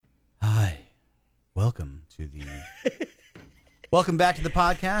Welcome back to the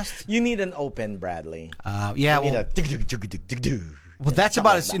podcast. You need an open, Bradley. Yeah, You need well, that's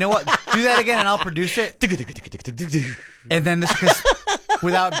about it. You know what? Do that again, and I'll produce it. And then this, cause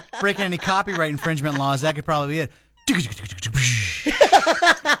without breaking any copyright infringement laws, that could probably be it.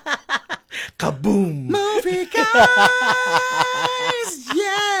 Kaboom! Movie guys,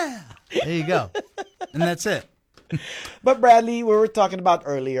 yeah. There you go, and that's it. But Bradley, we were talking about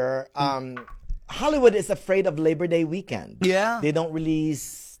earlier. Hollywood is afraid of Labor Day weekend. Yeah. They don't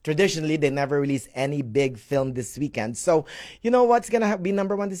release, traditionally, they never release any big film this weekend. So, you know what's going to be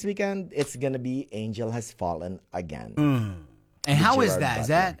number one this weekend? It's going to be Angel Has Fallen Again. And how is Gerard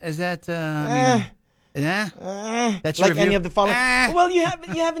that? Butler. Is that? That's your Like review? any of the Fallen. Well, you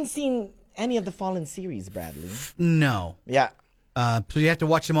haven't seen any of the Fallen series, Bradley. No. Yeah. So you have to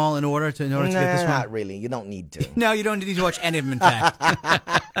watch them all in order to get this one. Not really. You don't need to. No, you don't need to watch any of them. In fact.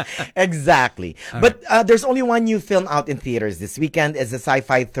 Exactly. But there's only one new film out in theaters this weekend. It's the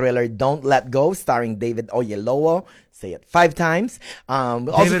sci-fi thriller Don't Let Go, starring David Oyelowo. Say it 5 times.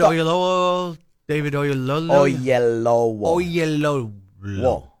 David Oyelowo. Oyelowo.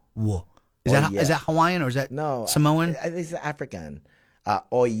 Is that Hawaiian or is that Samoan? It's African.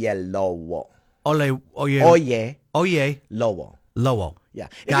 Oyelowo. Lowo. Yeah.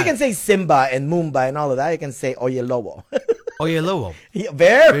 If you can say Simba and Mumba and all of that, you can say Oyelowo. Oyelowo. Yeah,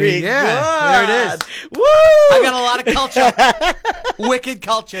 very good. There it is. Woo! I got a lot of culture. Wicked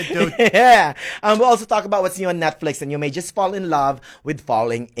culture, dude. Yeah. We'll also talk about what's new on Netflix, and you may just fall in love with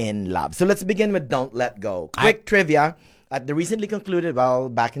falling in love. So let's begin with Don't Let Go. Quick trivia. At the recently concluded,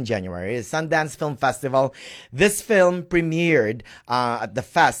 back in January, Sundance Film Festival, this film premiered at the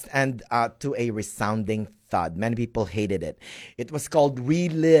fest and to a resounding thud. Many people hated it. It was called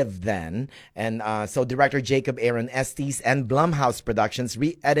Relive then. And so director Jacob Aaron Estes and Blumhouse Productions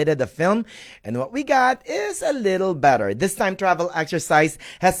re-edited the film. And what we got is a little better. This time travel exercise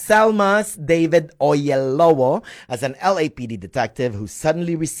has Selma's David Oyelowo as an LAPD detective who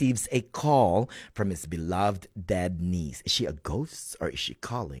suddenly receives a call from his beloved dead niece. Is she a ghost or is she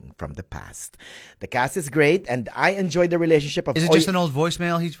calling from the past? The cast is great and I enjoyed the relationship of... Is it just an old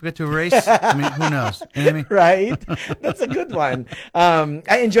voicemail he forgot to erase? I mean, who knows? You know what I mean? Right? That's a good one.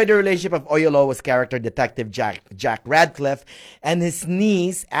 I enjoyed the relationship of Oyelowo's character, Detective Jack Radcliffe, and his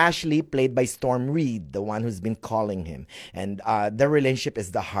niece, Ashley, played by Storm Reed, the one who's been calling him. And their relationship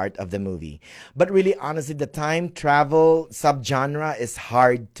is the heart of the movie. But really, honestly, the time travel subgenre is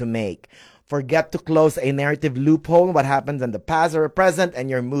hard to make. Forget to close a narrative loophole, what happens in the past or present, and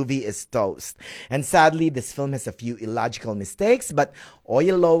your movie is toast. And sadly, this film has a few illogical mistakes, but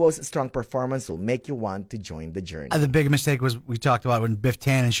Oyelowo's strong performance will make you want to join the journey. The big mistake was we talked about when Biff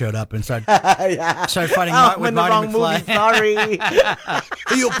Tannen showed up and started Yeah. fighting with Marty McFly. Movie, sorry. Hey,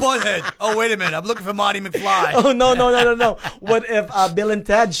 you butthead. Oh, wait a minute. I'm looking for Marty McFly. Oh, no. What if Bill and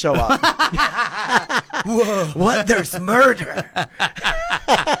Ted show up? Whoa. What? There's murder.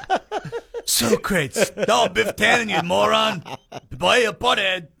 Socrates. No, Biff Tannen, you moron. Boy, you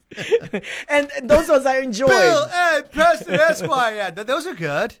butthead. And those ones I enjoyed. Bill, Ed, Preston, Esquire. Yeah, those are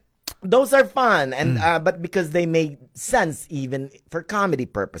good. Those are fun, and but because they made sense even for comedy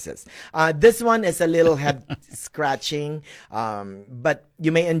purposes. This one is a little head scratching, but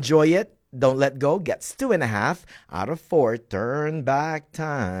you may enjoy it. Don't Let Go gets 2.5 out of 4. Turn back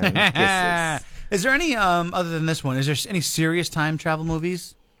time. Kisses. Is there any other than this one? Is there any serious time travel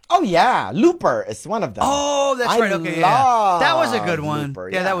movies? Oh yeah, Looper is one of them. Oh, that's right. Okay, yeah. That was a good one. Looper,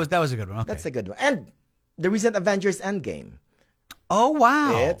 yeah, that was a good one. Okay. That's a good one. And the recent Avengers Endgame. Oh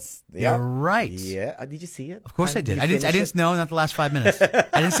wow, You're right. Yeah, did you see it? Of course I did. I didn't know not the last 5 minutes.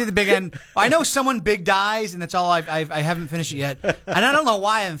 I didn't see the big end. I know someone big dies, and that's all. I haven't finished it yet, and I don't know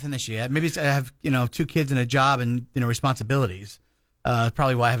why I haven't finished it yet. Maybe I have 2 kids and a job and responsibilities.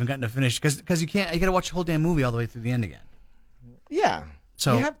 Probably why I haven't gotten to finish because you got to watch the whole damn movie all the way through the end again. Yeah.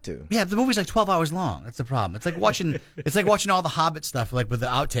 So you have to. Yeah, the movie's like 12 hours long. That's the problem. It's like watching all the Hobbit stuff, like with the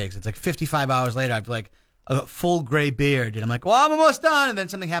outtakes. It's like 55 hours later, I've like a full gray beard, and I'm like, well, I'm almost done, and then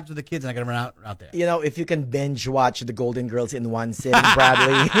something happens with the kids, and I got to run out there. If you can binge watch the Golden Girls in one sitting,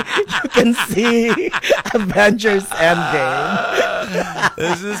 Bradley, you can see Avengers Endgame.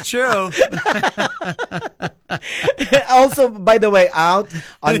 This is true. Also, by the way, out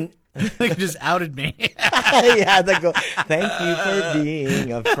on. You just outed me. Yeah, thank you for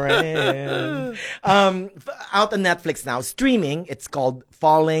being a friend. Out on Netflix now, streaming. It's called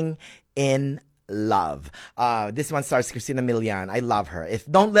Falling in Love. This one stars Christina Milian. I love her. If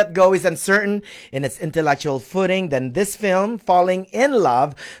Don't Let Go is uncertain in its intellectual footing, then this film, Falling in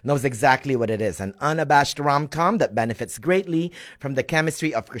Love, knows exactly what it is. An unabashed rom-com that benefits greatly from the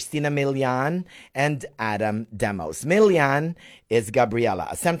chemistry of Christina Milian and Adam Demos. Milian is Gabriela,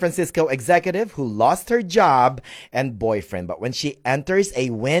 a San Francisco executive who lost her job and boyfriend. But when she enters a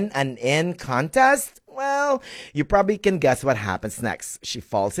win and in contest, well, you probably can guess what happens next. She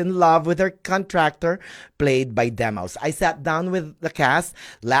falls in love with her contractor, played by Demos. I sat down with the cast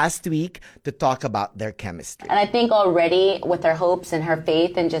last week to talk about their chemistry. And I think already with her hopes and her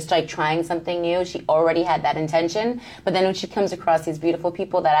faith and just like trying something new, she already had that intention. But then when she comes across these beautiful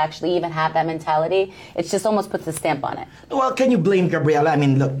people that actually even have that mentality, it just almost puts a stamp on it. Well, can you blame Gabriela? I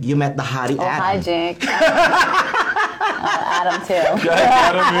mean, look, you met the hottie Oh, Adam. hi, Jake. Adam, too.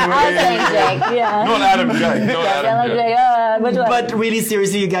 Adam, I was saying Jake, yeah. Not Adam Jake. Not Adam Jake. Jake. Which one? But really,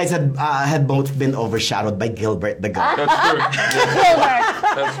 seriously, you guys had both been overshadowed by Gilbert the Goat. That's true.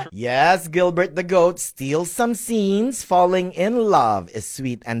 That's true. Yes, Gilbert the Goat steals some scenes. Falling in Love is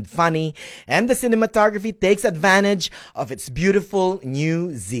sweet and funny, and the cinematography takes advantage of its beautiful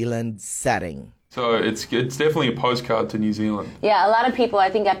New Zealand setting. So it's definitely a postcard to New Zealand. Yeah, a lot of people, I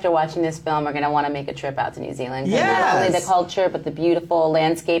think after watching this film, are going to want to make a trip out to New Zealand. 'Cause not only the Yes. culture, but the beautiful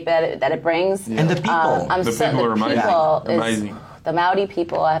landscape that it brings. And the people. The people are amazing. Amazing. The Maori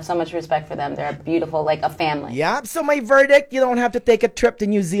people, I have so much respect for them. They're beautiful, like a family. Yeah, so my verdict, you don't have to take a trip to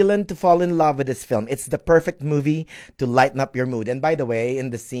New Zealand to fall in love with this film. It's the perfect movie to lighten up your mood. And by the way,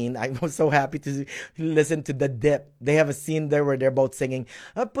 in the scene, I was so happy to listen to The Dip. They have a scene there where they're both singing,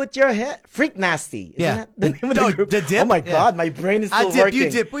 put your head, Freak Nasty. Isn't Yeah. that the name of the No, group? The Dip? Oh my Yeah. God, my brain is I still dip, working. you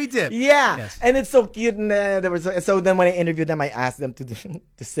dip, we dip. Yeah, Yes. and it's so cute. And so then when I interviewed them, I asked them to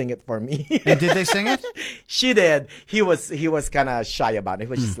to sing it for me. And did they sing it? She did. He was kind of shy about it. He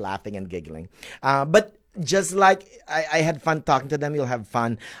was just laughing and giggling. But just like I had fun talking to them, you'll have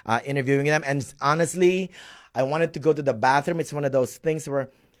fun interviewing them. And honestly, I wanted to go to the bathroom. It's one of those things where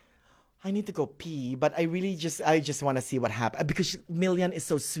I need to go pee, but I just want to see what happens because Milian is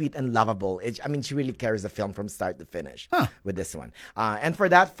so sweet and lovable. She really carries the film from start to finish with this one. And for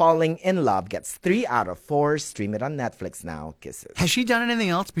that, Falling in Love gets 3 out of 4. Stream it on Netflix now. Kisses. Has she done anything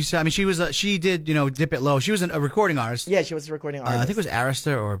else? Besides, she did, Dip It Low. She was a recording artist. Yeah, she was a recording artist. I think it was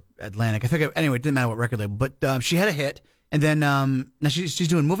Arista or Atlantic. anyway, it didn't matter what record label. But she had a hit. And then now she's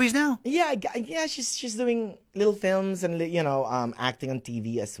doing movies now? Yeah, she's doing little films and acting on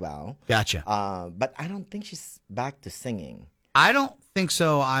TV as well. Gotcha. But I don't think she's back to singing. I don't think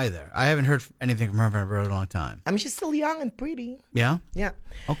so either. I haven't heard anything from her for a very long time. I mean, she's still young and pretty. Yeah? Yeah.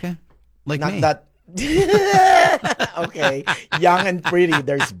 Okay. Like Not me. that. Okay, young and pretty.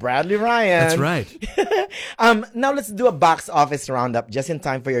 There's Bradley Ryan. That's right. Now let's do a box office roundup just in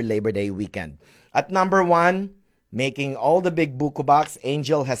time for your Labor Day weekend. At number 1, making all the big buku box,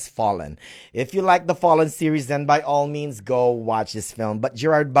 Angel Has Fallen. If you like the Fallen series, then by all means go watch this film. But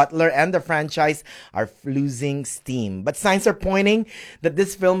Gerard Butler and the franchise are losing steam. But signs are pointing that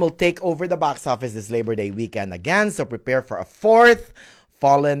this film will take over the box office this Labor Day weekend again. So prepare for a 4th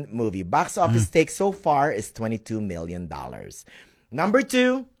Fallen movie. Box office take so far is $22 million. Number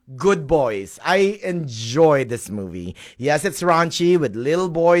 2, Good Boys. I enjoy this movie. Yes, it's raunchy with little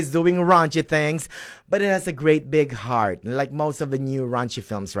boys doing raunchy things, but it has a great big heart, like most of the new raunchy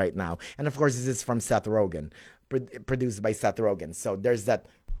films right now. And of course, this is from Seth Rogen, produced by Seth Rogen. So there's that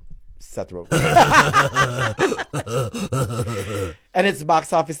Seth Rogen. And its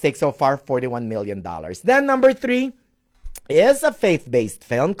box office take so far $41 million. Then number 3 is a faith-based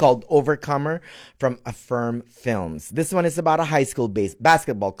film called Overcomer from Affirm Films. This one is about a high school-based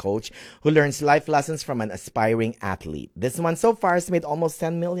basketball coach who learns life lessons from an aspiring athlete. This one so far has made almost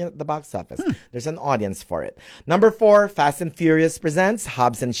 $10 million at the box office. There's an audience for it. Number 4, Fast and Furious presents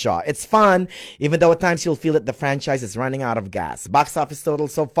Hobbs and Shaw. It's fun, even though at times you'll feel that the franchise is running out of gas. Box office total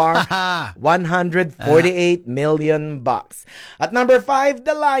so far, $148 million. At number 5,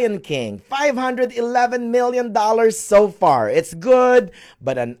 The Lion King, $511 million so far. It's good,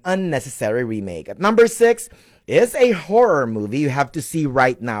 but an unnecessary remake. At number 6 is a horror movie you have to see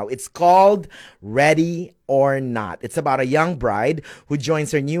right now. It's called Ready or Not. It's about a young bride who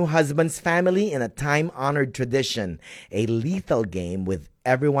joins her new husband's family in a time-honored tradition, a lethal game with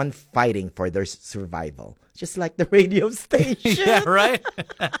everyone fighting for their survival. Just like the radio station. Yeah, right?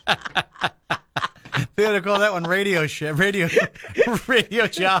 They ought to call that one radio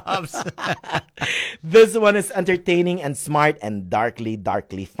jobs. This one is entertaining and smart and darkly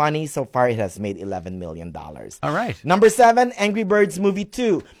funny. So far, it has made $11 million. All right. Number 7, Angry Birds Movie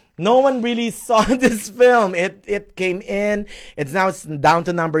 2. No one really saw this film. It came in. It's down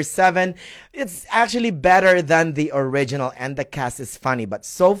to number 7. It's actually better than the original, and the cast is funny. But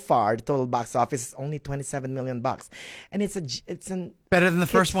so far, the total box office is only $27 million, and it's an Better than the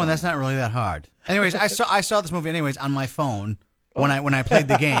first one. That's not really that hard. Anyways, I saw this movie anyways on my phone when I played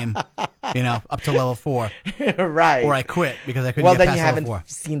the game, up to level 4. right. Or I quit because I couldn't Well, get then past you level haven't 4.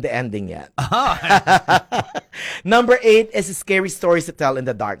 seen the ending yet. Number 8 is Scary Stories to Tell in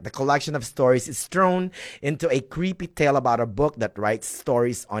the Dark. The collection of stories is thrown into a creepy tale about a book that writes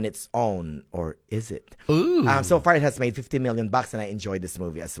stories on its own. Or is it? Ooh. So far, it has made $50 million, and I enjoyed this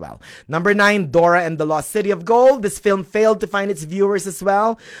movie as well. Number 9, Dora and the Lost City of Gold. This film failed to find its viewers as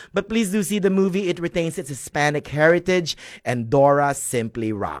well, but please do see the movie. It retains its Hispanic heritage, and Dora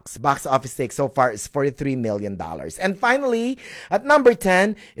simply rocks. Box office take so far is $43 million. And finally, at number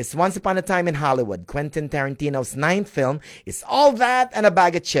 10 is Once Upon a Time in Hollywood. Quentin Tarantino's 9th film is all that and a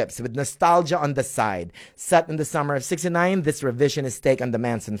bag of chips with nostalgia on the side. Set in the summer of '69, this revisionist take on the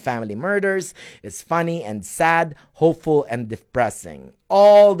Manson family murders is funny and sad, hopeful and depressing.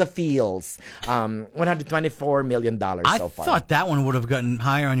 All the feels. $124 million so far. I thought that one would have gotten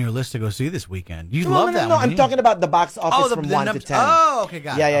higher on your list to go see this weekend. You love that No, one. I'm talking about the box office from 1 to 10. Oh, okay,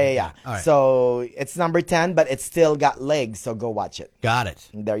 got it. Yeah. All right. So it's number 10, but it's still got legs, so go watch it. Got it.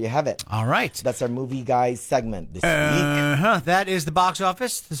 And there you have it. All right. That's our movie guys segment this week. That is the box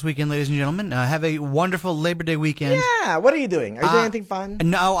office this weekend, ladies and gentlemen. Have a wonderful Labor Day weekend. Yeah, what are you doing? Are you doing anything fun?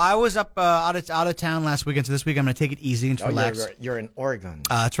 No, I was up out of town last weekend, so this week I'm going to take it easy and relax. You're in Oregon.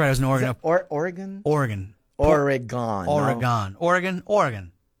 That's right. I was in Oregon. Oregon? Oregon. Oregon.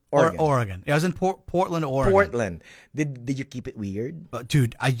 Oregon. Yeah, I was in Portland, Oregon. Portland. Did you keep it weird?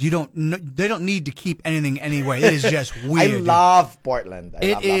 Dude, they don't need to keep anything anywhere. It is just weird. I love Portland.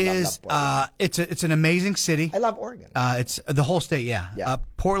 It is. It's an amazing city. I love Oregon. It's the whole state. Yeah. Yeah.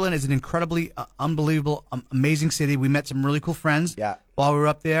 Portland is an incredibly, unbelievable, amazing city. We met some really cool friends. Yeah. While we were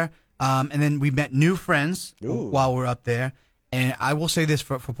up there, and then we met new friends while we were up there. And I will say this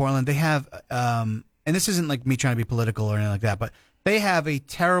for Portland, they have, and this isn't like me trying to be political or anything like that, but they have a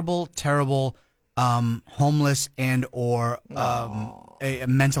terrible, terrible homeless and or a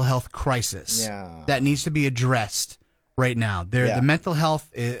mental health crisis that needs to be addressed right now. The mental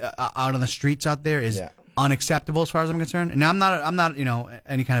health out on the streets out there is unacceptable as far as I'm concerned. And I'm not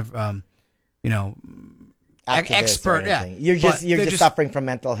any kind of expert. Yeah, you're just suffering from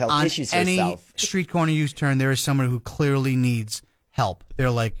mental health issues any yourself. Street corner U-turn, there is someone who clearly needs help. They're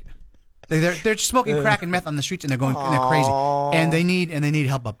like. They're just smoking crack and meth on the streets, and they're crazy, and they need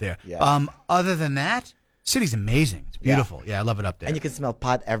help up there. Yeah. Other than that, city's amazing. It's beautiful. Yeah, I love it up there. And you can smell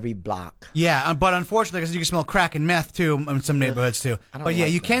pot every block. Yeah, but unfortunately, because you can smell crack and meth too in some neighborhoods too. But yeah,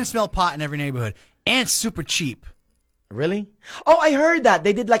 you can smell pot in every neighborhood, and it's super cheap. Really? Oh, I heard that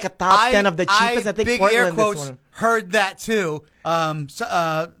they did like a top 10 of the cheapest. I think big Portland air quotes is one. heard that too.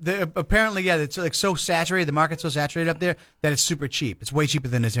 Apparently, it's like so saturated. The market's so saturated up there that it's super cheap. It's way cheaper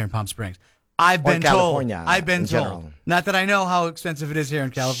than it is here in Palm Springs. I've been told. Not that I know how expensive it is here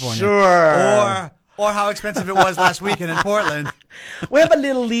in California. Sure. Or how expensive it was last weekend in Portland. We have a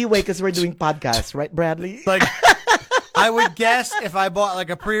little leeway because we're doing podcasts, right, Bradley? Like, I would guess if I bought like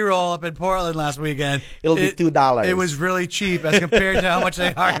a pre-roll up in Portland last weekend, it'll be $2. It was really cheap as compared to how much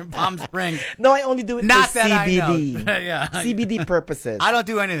they are in Palm Springs. No, I only do it Not for that CBD. I know. Yeah. CBD purposes. I don't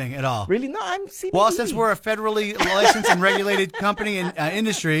do anything at all. Really? No, I'm CBD. Well, since we're a federally licensed and regulated company and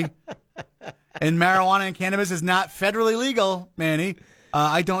industry, and marijuana and cannabis is not federally legal, Manny,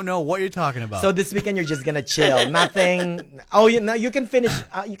 I don't know what you're talking about. So this weekend you're just gonna chill, nothing. Oh, you can finish.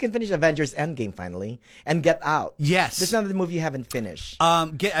 You can finish Avengers Endgame finally and Get Out. Yes, this is another movie you haven't finished. I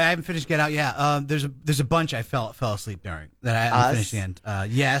haven't finished Get Out. Yeah, there's a bunch I fell asleep during that I haven't finished the end.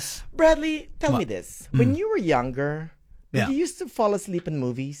 Yes, Bradley, tell me this: when you were younger, did you used to fall asleep in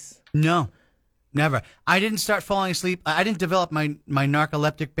movies? No. Never. I didn't start falling asleep. I didn't develop my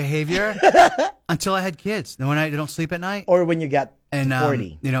narcoleptic behavior until I had kids. Then when I don't sleep at night, or when you got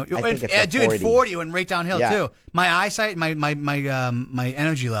 40. I think it's 40 went right downhill too. My eyesight, my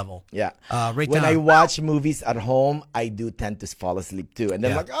energy level. Yeah. Right when down. I watch movies at home, I do tend to fall asleep too, and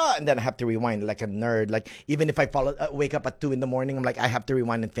then and then I have to rewind like a nerd. Like even if I wake up at 2 a.m, I'm like I have to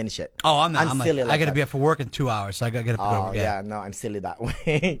rewind and finish it. Oh, I'm not. I'm silly. I got to be up for work in 2 hours, so I got to get up. Oh yeah, no, I'm silly that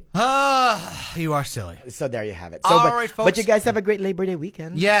way. You are silly. So there you have it. So, All right, folks. But you guys have a great Labor Day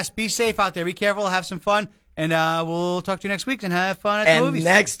weekend. Yes, be safe out there. Be careful. Have some fun. And we'll talk to you next week and have fun at the movies.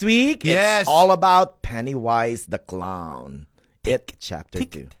 And next week, yes, it's all about Pennywise the Clown. Chapter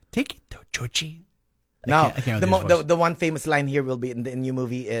 2. Take it, Georgie. Now, the one famous line here will be in the new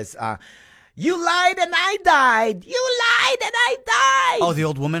movie is, You lied and I died. You lied and I died. Oh, the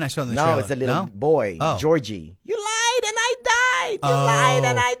old woman? I saw in the No, trailer. it's a little No? boy, Oh. Georgie. You lied and I died. You lied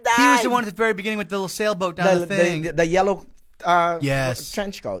and I died. He was the one at the very beginning with the little sailboat down the thing. The yellow Yes.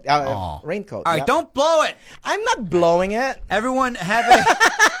 trench coat, Aw. raincoat. All right, Yep. don't blow it. I'm not blowing it. Everyone have a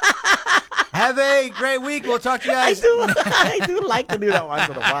have a great week. We'll talk to you I guys. I do like to do that once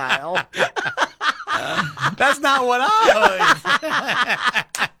in a while. That's not what I was.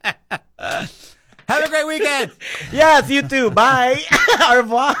 Have a great weekend. Yes, you too. Bye. Au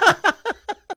revoir.